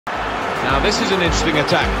Now this is an interesting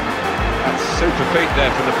attack. That's super feet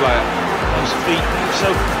there from the player. Those feet, so...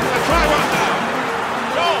 Try one now!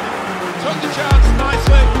 Goal! Took the chance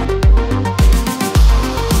nicely.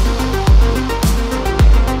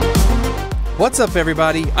 What's up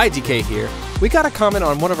everybody, IDK here. We got a comment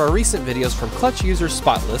on one of our recent videos from Clutch user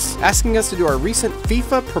Spotless, asking us to do our recent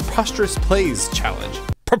FIFA Preposterous Plays challenge.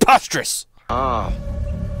 Preposterous! Ah,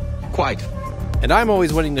 quite. And I'm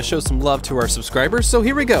always wanting to show some love to our subscribers, so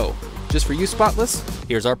here we go. Just for you Spotless,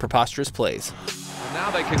 here's our Preposterous Plays. And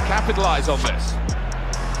now they can capitalise on this.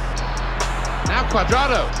 Now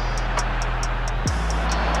Cuadrado.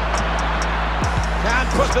 Can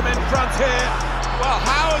put them in front here. Well,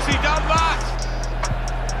 how has he done that?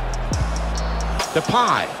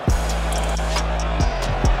 Depay.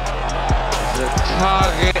 The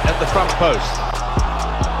target at the front post.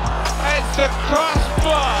 It's a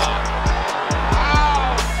crossbar.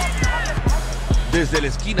 Wow. Desde la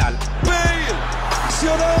esquina. Bale.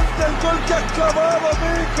 Impresionante el gol que ha clavado,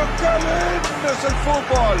 amigo. ¡Qué lindo es el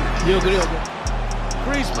fútbol! Yo creo que...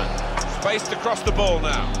 Griezmann. Spaced to cross the ball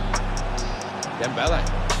now. Dembele.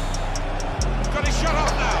 He's got his shot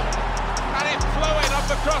off now. And it's flowing off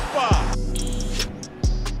the crossbar.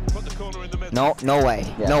 Put the corner in the middle. No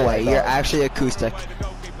way. Yeah, no way. no. You're actually acoustic.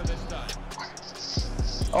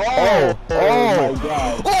 Oh Oh my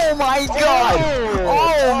God! my God!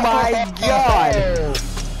 Oh my God!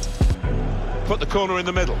 Put the corner in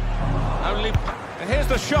the middle. Only. And here's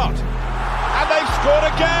the shot. And they've scored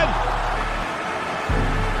again.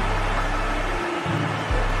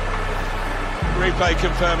 Replay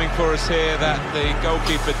confirming for us here that the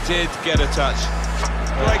goalkeeper did get a touch.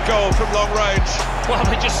 Great goal from long range. Well,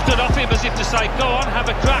 they just stood off him as if to say, go on, have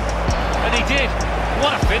a crack. And he did.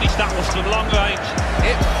 What a finish that was from long range.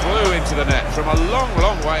 It flew into the net from a long,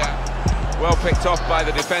 long way out. Well picked off by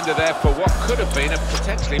the defender there for what could have been a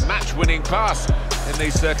potentially match-winning pass in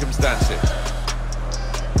these circumstances.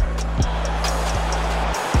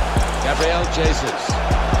 Gabriel Jesus.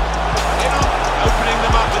 Opening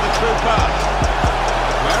them up with a through pass.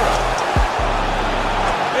 Aguero.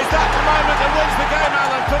 Is that the moment that wins the game,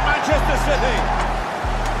 Alan, for Manchester City?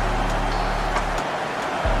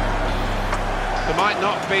 There might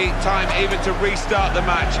not be time even to restart the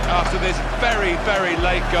match after this very, very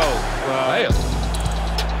late goal. Well,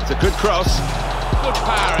 it's a good cross. Good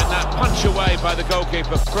power in that punch away by the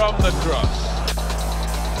goalkeeper from the cross.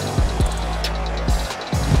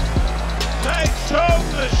 Takes home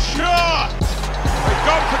the shot! We've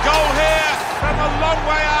gone for goal here from a long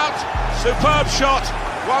way out. Superb shot.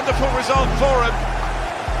 Wonderful result for him.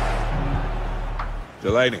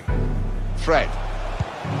 Delaney. Fred.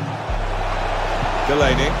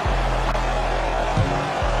 Delaney.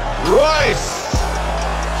 Rice!